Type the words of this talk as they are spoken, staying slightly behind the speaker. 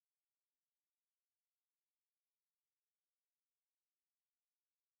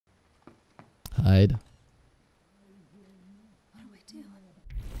hide. What do I do?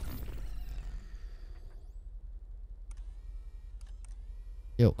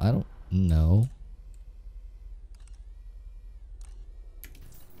 Yo, I don't know.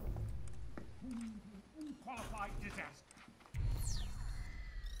 Unqualified disaster.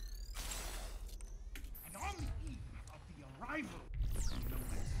 And on the eve of the arrival,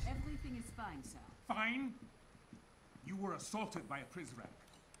 Everything is fine, sir. fine, you were assaulted by a Prizrak.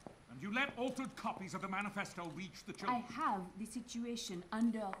 And you let altered copies of the manifesto reach the I children. have the situation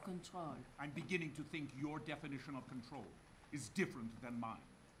under control. I'm beginning to think your definition of control is different than mine.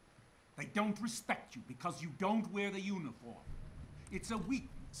 They don't respect you because you don't wear the uniform. It's a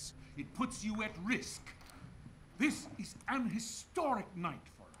weakness. It puts you at risk. This is an historic night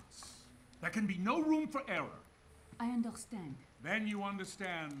for us. There can be no room for error. I understand. Then you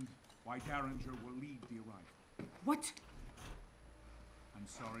understand why Derringer will lead the arrival. What? I'm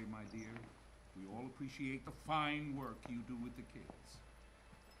sorry, my dear. We all appreciate the fine work you do with the kids.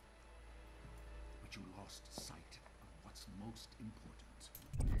 But you lost sight of what's most important.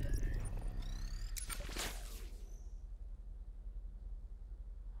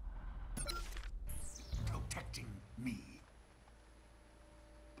 Protecting me.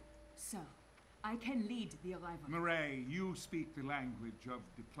 So, I can lead the arrival. Murray, you speak the language of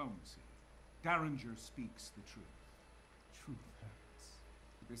diplomacy. Derringer speaks the truth. Truth hurts.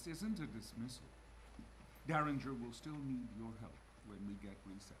 This isn't a dismissal. Derringer will still need your help when we get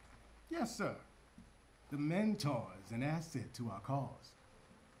reset. Yes, sir. The mentor is an asset to our cause.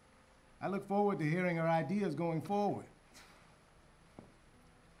 I look forward to hearing her ideas going forward.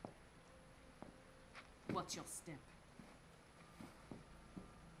 What's your step?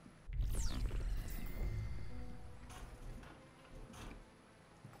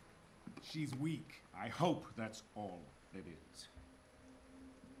 She's weak. I hope that's all it is.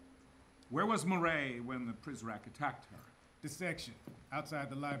 Where was Murray when the Prizrak attacked her? The section, outside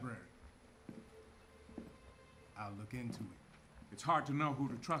the library. I'll look into it. It's hard to know who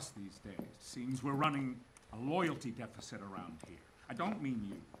to trust these days. Seems we're running a loyalty deficit around here. I don't mean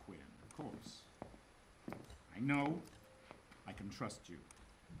you, Quinn, of course. I know I can trust you.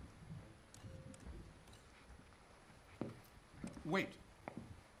 Wait.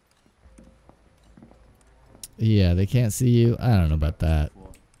 Yeah, they can't see you. I don't know about that.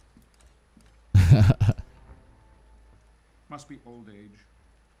 Must be old age.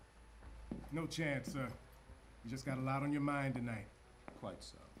 No chance, sir. You just got a lot on your mind tonight. Quite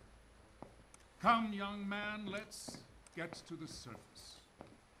so. Come, young man, let's get to the surface.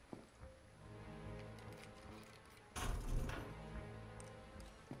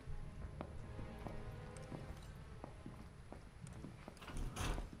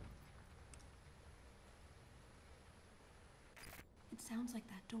 It sounds like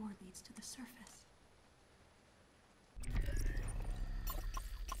that door leads to the surface.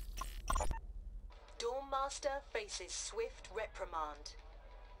 Dawnmaster faces swift reprimand.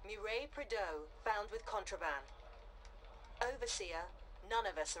 Murray Prideaux found with contraband. Overseer, none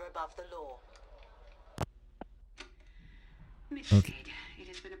of us are above the law. Miss Sade, it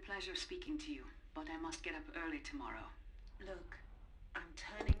has been a pleasure speaking to you, but I must get up early tomorrow. Look, I'm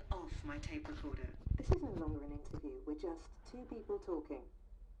turning off my tape recorder. This is no longer an interview. We're just two people talking.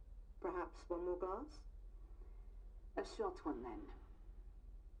 Perhaps one more glass? A short one, then.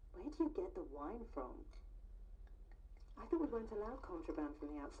 Where do you get the wine from? I thought we weren't allowed contraband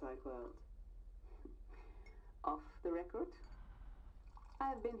from the outside world. Off the record?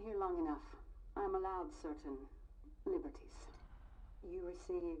 I've been here long enough. I'm allowed certain liberties. You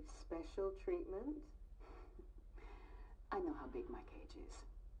receive special treatment? I know how big my cage is.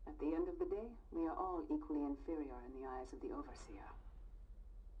 At the end of the day, we are all equally inferior in the eyes of the Overseer.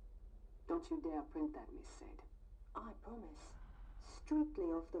 Don't you dare print that, Miss Sade. I promise. Strictly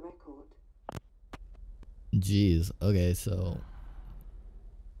off the record. Jeez. Okay, so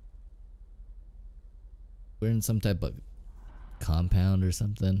we're in some type of compound or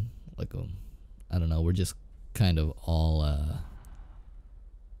something. Like I don't know. We're just kind of all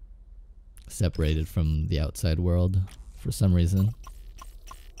separated from the outside world for some reason.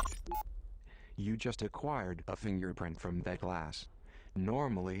 You just acquired a fingerprint from that glass.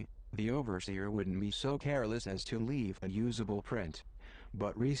 Normally, the Overseer wouldn't be so careless as to leave a usable print.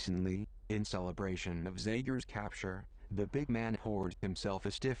 But recently, in celebration of Zager's capture, the big man poured himself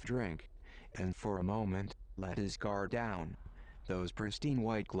a stiff drink, and for a moment, let his guard down. Those pristine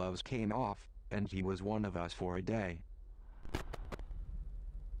white gloves came off, and he was one of us for a day.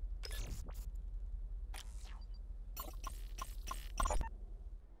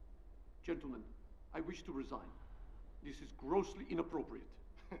 Gentlemen, I wish to resign. This is grossly inappropriate.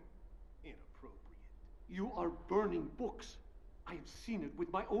 Inappropriate. You are burning books. I have seen it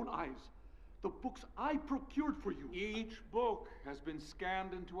with my own eyes. The books I procured for you. Each book has been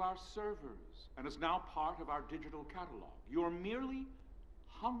scanned into our servers and is now part of our digital catalog. You're merely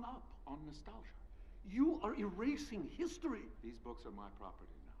hung up on nostalgia. You are erasing history. These books are my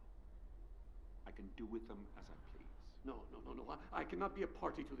property now. I can do with them as I please. No. I cannot be a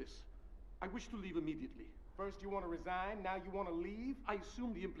party to this. I wish to leave immediately. First you want to resign, now you want to leave? I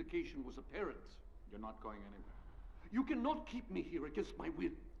assume the implication was apparent. You're not going anywhere. You cannot keep me here against my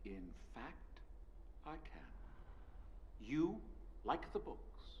will. In fact, I can. You, like the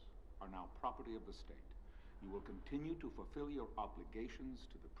books, are now property of the state. You will continue to fulfill your obligations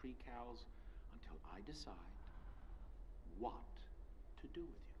to the pre-cals until I decide what to do with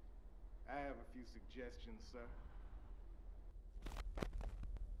you. I have a few suggestions, sir.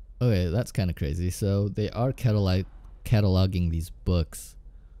 Okay, that's kind of crazy. So they are cataloging these books,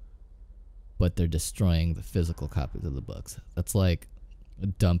 but they're destroying the physical copies of the books. That's like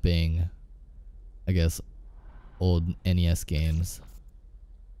dumping, I guess, old NES games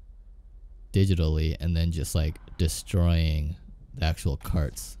digitally and then just like destroying the actual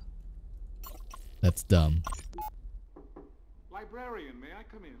carts. That's dumb. Librarian, may I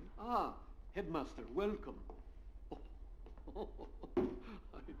come in? Ah, headmaster, welcome.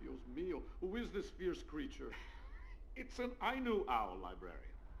 Ay, Dios mío, who is this fierce creature? It's an Ainu owl, librarian.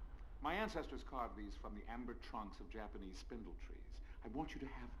 My ancestors carved these from the amber trunks of Japanese spindle trees. I want you to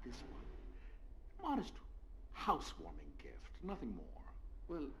have this one. Modest housewarming gift, nothing more.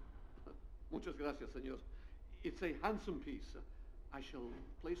 Well, muchas gracias, señor. It's a handsome piece. I shall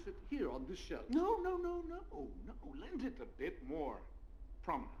place it here on this shelf. No. Lend it a bit more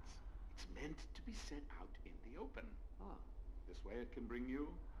prominence. It's meant to be set out in the open. Ah, This way it can bring you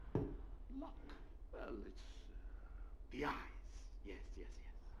luck. well, it's... The eyes. Yes.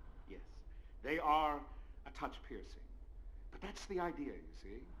 They are a touch piercing. But that's the idea, you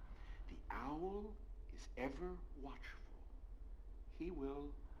see. The owl is ever watchful. He will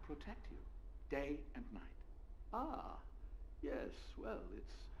protect you day and night. Ah, yes, well,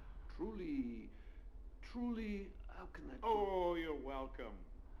 it's truly, how can I... Oh, you're welcome.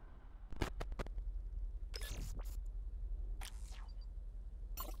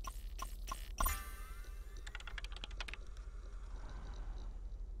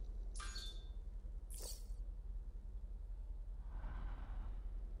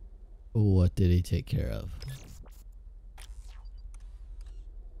 What did he take care of?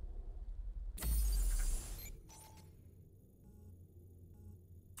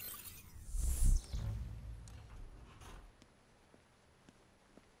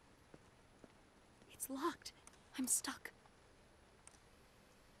 It's locked. I'm stuck.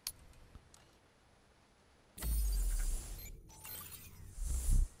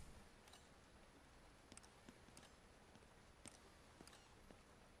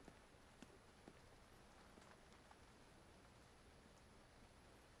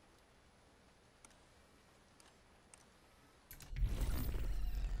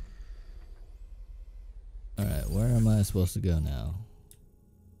 Alright, where am I supposed to go now?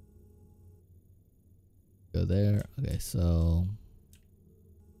 Go there. Okay, so...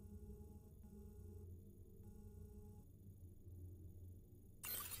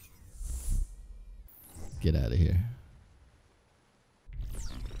 get out of here.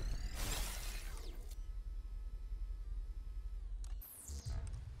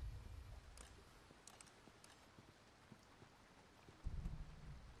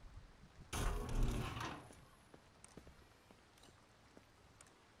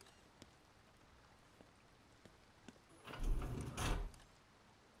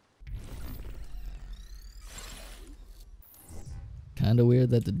 Kinda weird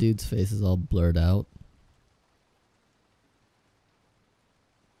that the dude's face is all blurred out.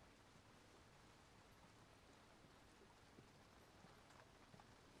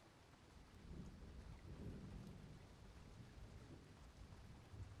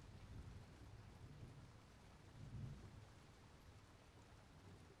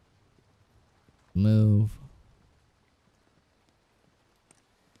 Move.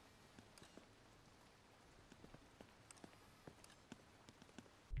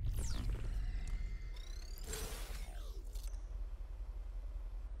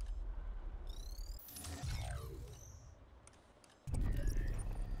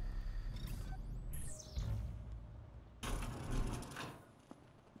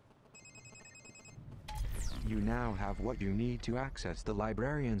 You now have what you need to access the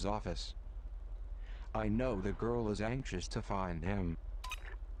librarian's office. I know the girl is anxious to find him.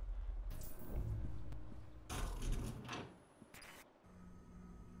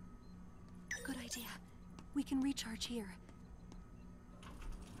 idea. We can recharge here.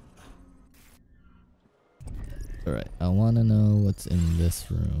 Alright, I want to know what's in this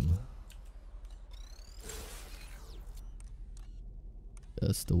room.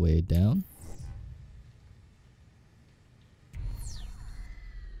 Just the way down.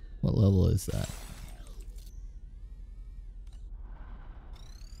 What level is that?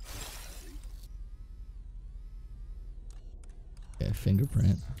 Okay,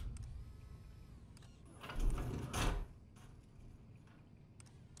 fingerprint.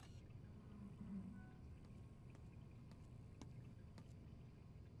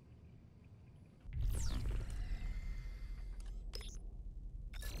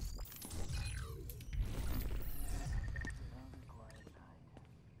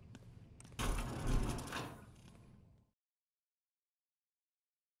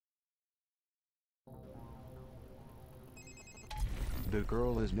 The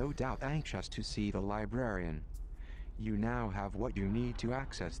girl is no doubt anxious to see the librarian. You now have what you need to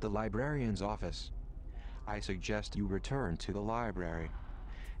access the librarian's office. I suggest you return to the library.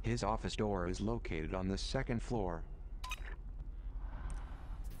 His office door is located on the second floor.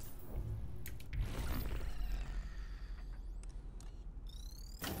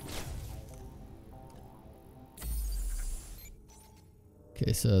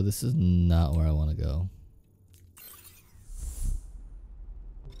 Okay, so this is not where I want to go.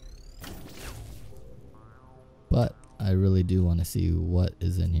 But I really do want to see what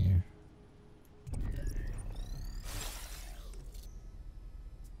is in here.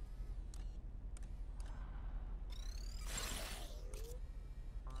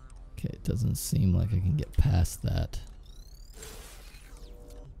 Okay, it doesn't seem like I can get past that.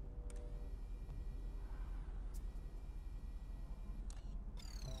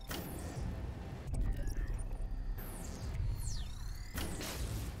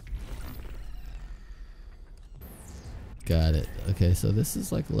 Got it. Okay, so this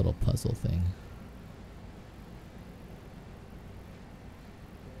is like a little puzzle thing.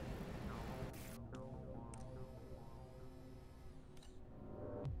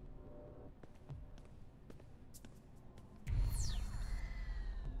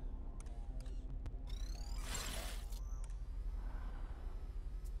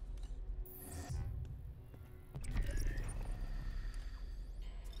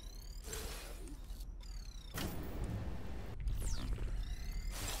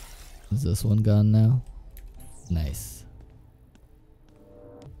 Is this one gone now? Nice.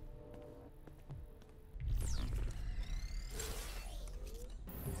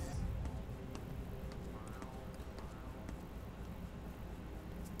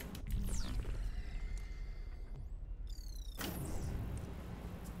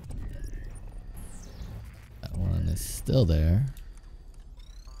 That one is still there.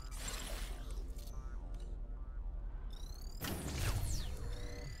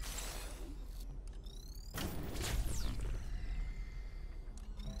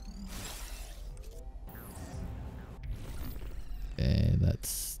 Okay, that's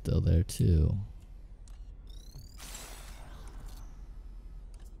still there too.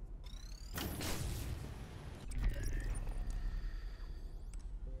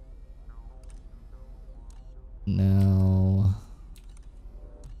 Now,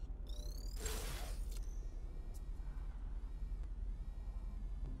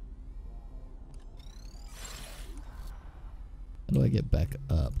 how do I get back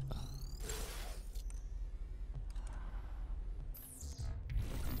up?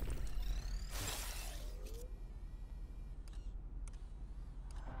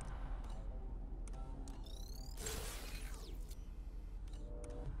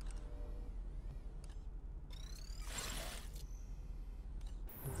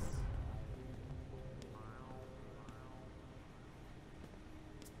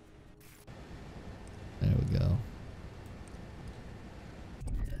 There we go.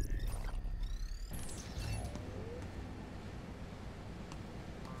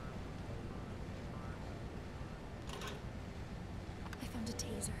 I found a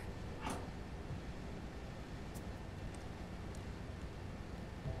taser.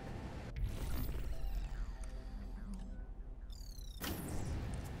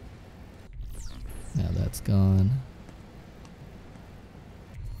 Now that's gone.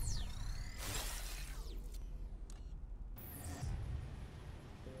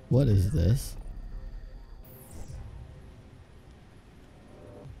 What is this?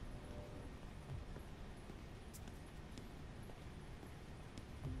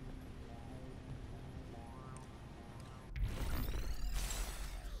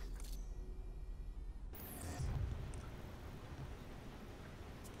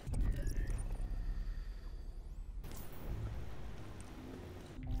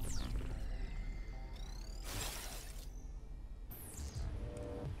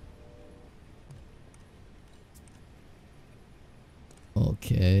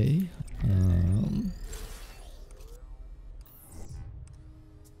 Okay.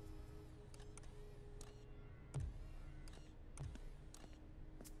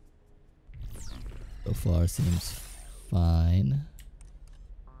 So far seems fine.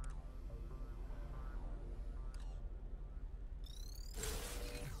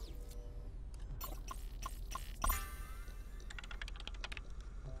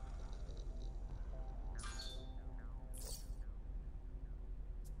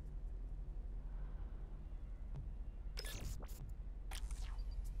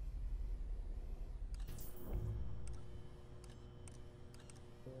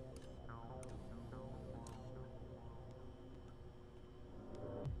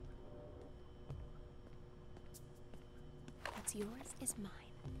 What's yours is mine.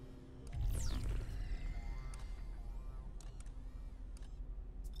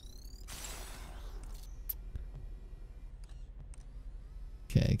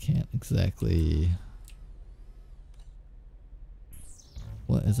 Okay, I can't exactly...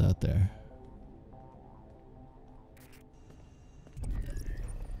 What is out there?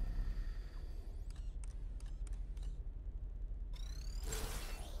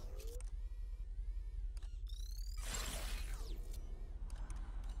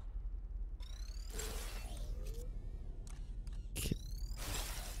 Okay.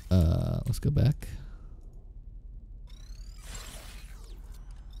 Let's go back.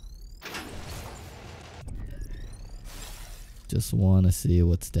 Just want to see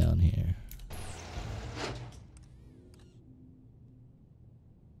what's down here.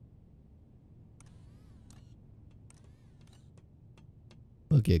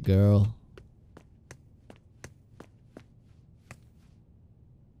 Look it, girl.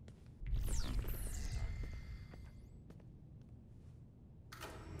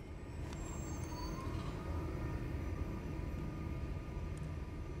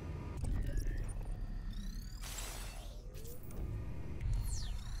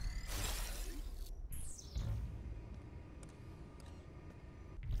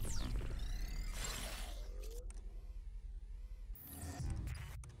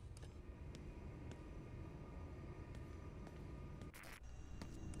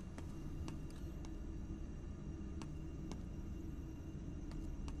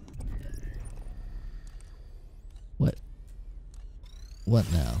 What?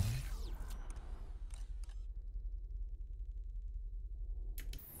 What now?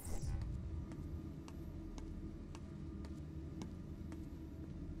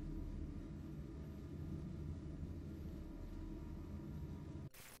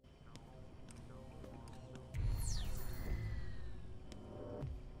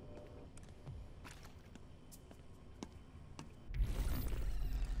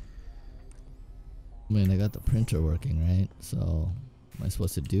 I mean, I got the printer working, right? So, am I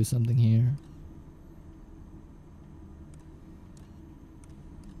supposed to do something here?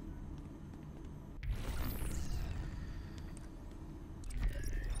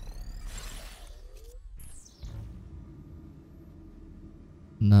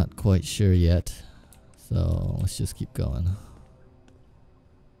 Not quite sure yet. So, let's just keep going.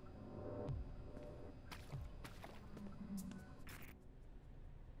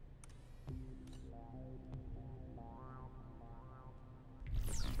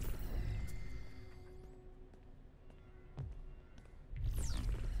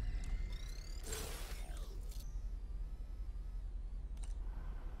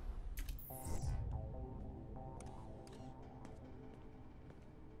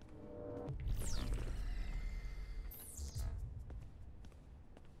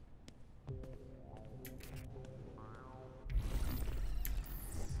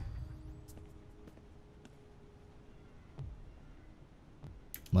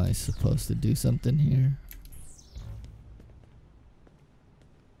 Am I supposed to do something here?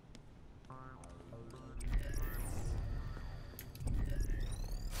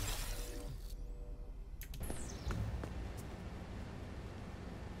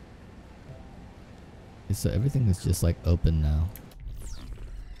 Okay, so everything is just like open now.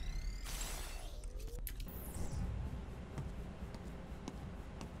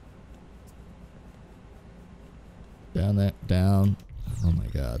 Down there, down. Oh my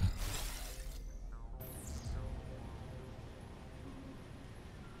god.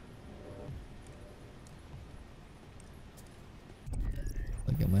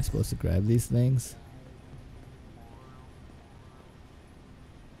 Like, am I supposed to grab these things?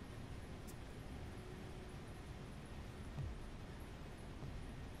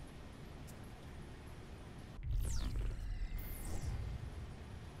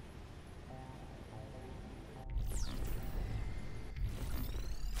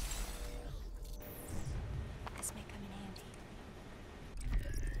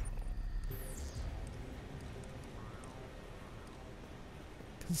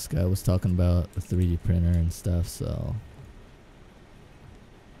 This guy was talking about the 3D printer and stuff, so.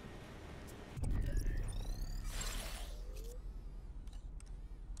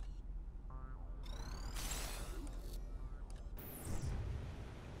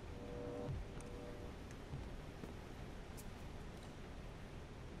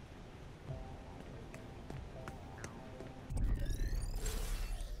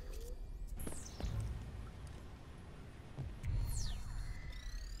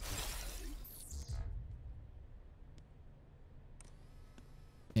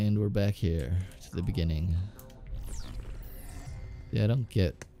 And we're back here to the beginning. Yeah, I don't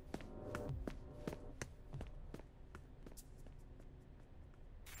get.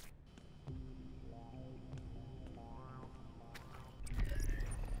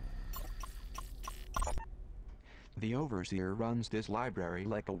 The Overseer runs this library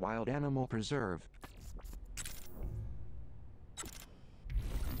like a wild animal preserve.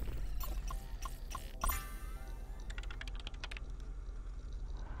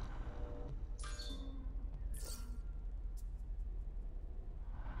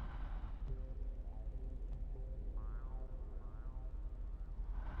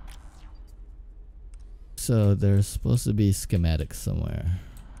 So there's supposed to be schematics somewhere.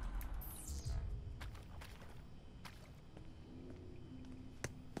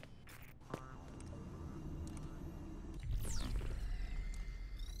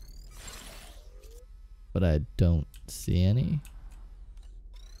 But I don't see any.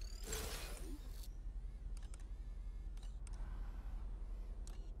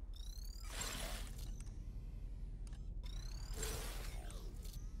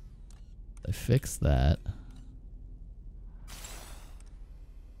 I fixed that.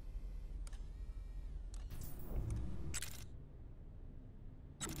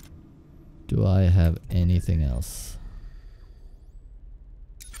 Do I have anything else?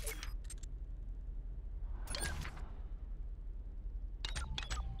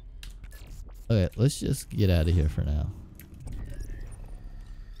 Okay, let's just get out of here for now.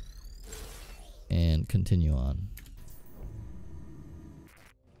 And continue on.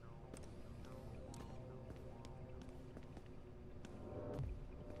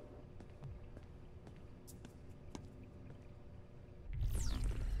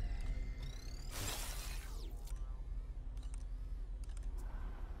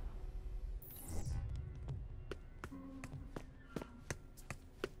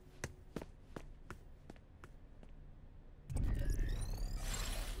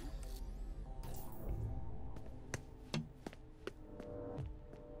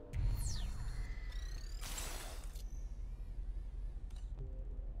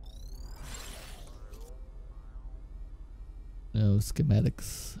 No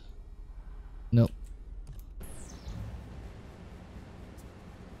schematics. Nope.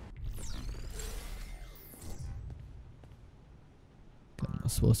 I'm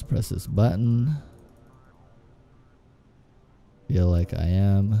supposed to press this button. Feel like I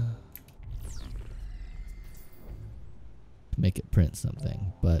am. To make it print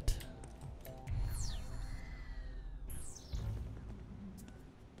something, but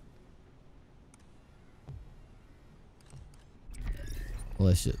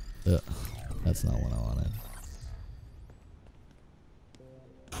let's just, that's not what I wanted.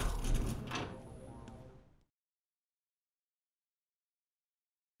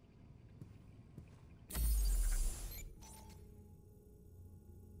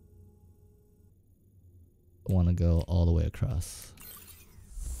 I want to go all the way across.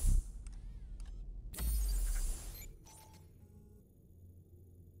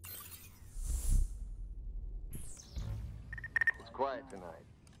 It's quiet tonight.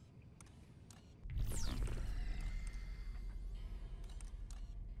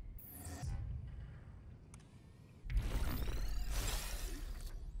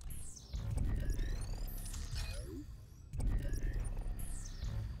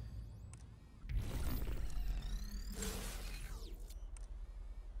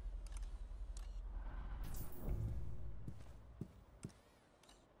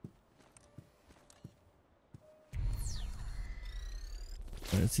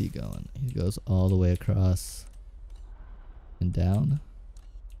 Where's he going? He goes all the way across and down.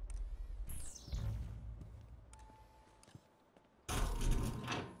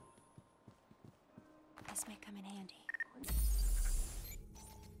 This may come in handy.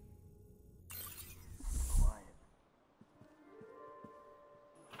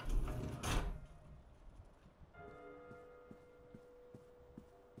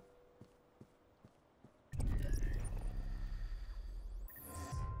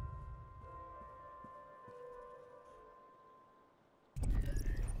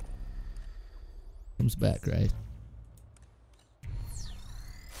 comes back, right?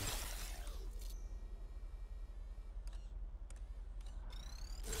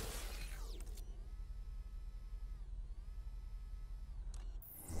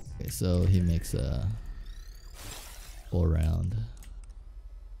 Okay, so he makes a all round.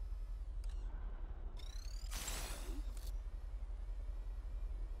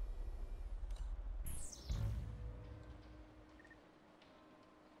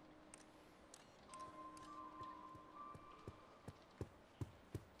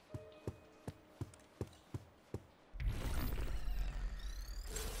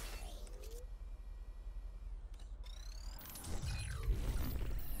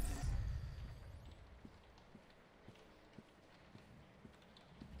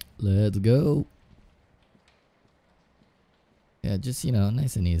 Let's go. Yeah, just, you know,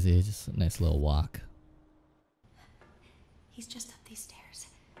 nice and easy. Just a nice little walk. He's just up these stairs.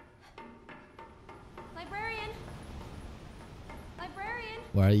 Librarian! Librarian!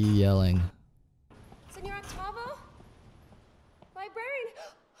 Why are you yelling? Senor Octavo? Librarian!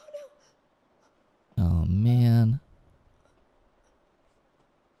 Oh Oh, man.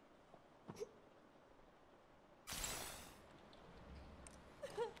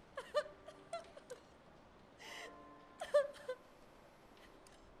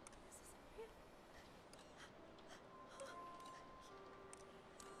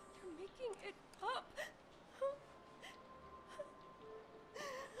 You're making it up.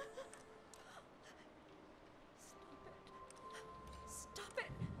 Stop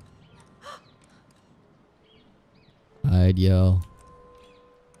it. Stop it. Hide, yo.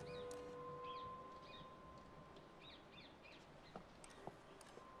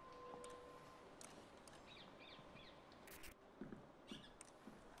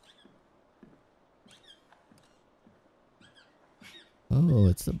 Oh,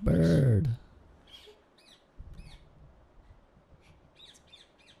 it's a bird.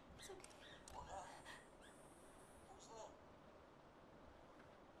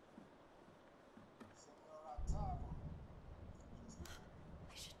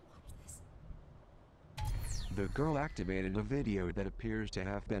 The girl activated a video that appears to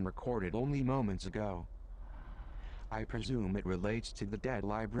have been recorded only moments ago. I presume it relates to the dead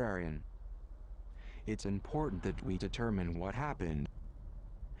librarian. It's important that we determine what happened.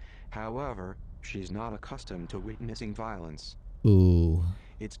 However, she's not accustomed to witnessing violence. Ooh.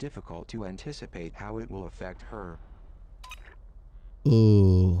 It's difficult to anticipate how it will affect her.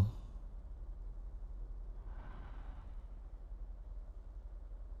 Ooh.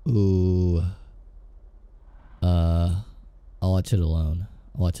 Ooh. I'll watch it alone.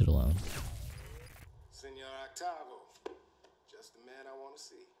 I'll watch it alone. Senor Octavo, just the man I want to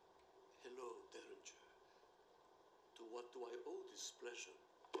see. Hello, Derringer. To what do I owe this pleasure?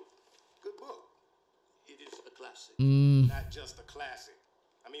 Good book. It is a classic. Not just a classic.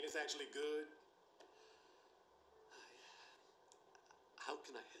 I mean, it's actually good. How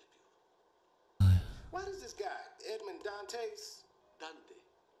can I help you? Why does this guy, Edmond Dantes? Dante.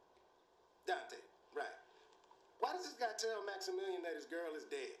 Dante, right. Why does this guy tell Maximilian that his girl is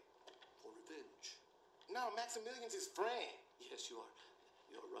dead? For revenge. No, Maximilian's his friend. Yes, you are.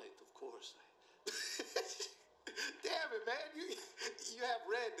 You're right, of course. Damn it, man. You have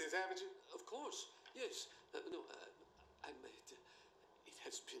read this, haven't you? Of course, yes. I made. It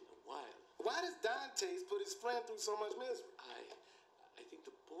has been a while. Why does Dantes put his friend through so much misery? I think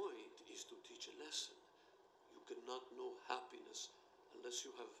the point is to teach a lesson. You cannot know happiness unless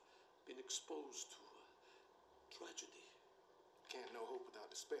you have been exposed to tragedy. Can't know hope without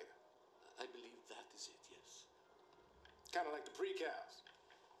despair. I believe that is it, yes. Kind of like the pre-cows.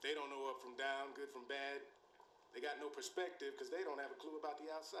 They don't know up from down, good from bad. They got no perspective because they don't have a clue about the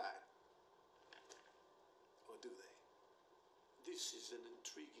outside. Or do they? This is an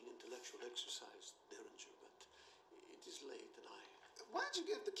intriguing intellectual exercise, Derringer, but it is late and Why'd you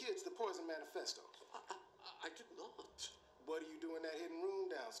give the kids the Poison Manifesto? I did not. What do you do in that hidden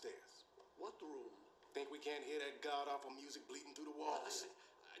room downstairs? What room? Think we can't hear that god-awful music bleeding through the walls?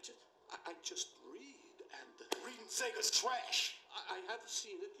 I just read and... Reading Sega's trash! I have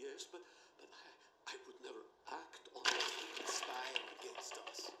seen it, yes, but I would never act on it. Spying against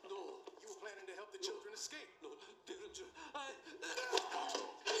us. No. You were planning to help the children escape. No, Derringer,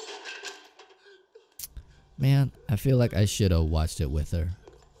 Man, I feel like I should have watched it with her.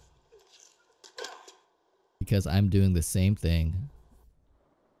 Because I'm doing the same thing.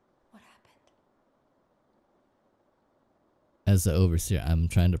 What happened? As the overseer, I'm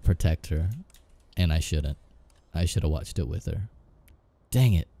trying to protect her. And I shouldn't. I should have watched it with her.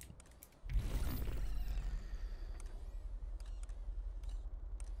 Dang it.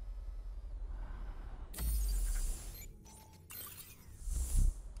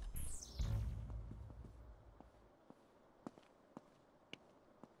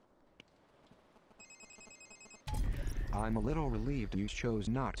 I'm a little relieved you chose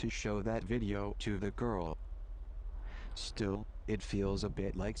not to show that video to the girl. Still, it feels a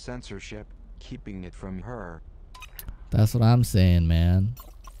bit like censorship, keeping it from her. That's what I'm saying, man.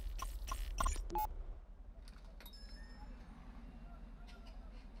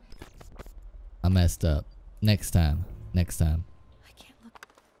 I messed up. Next time. Next time. I can't look.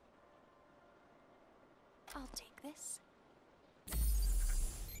 I'll take this.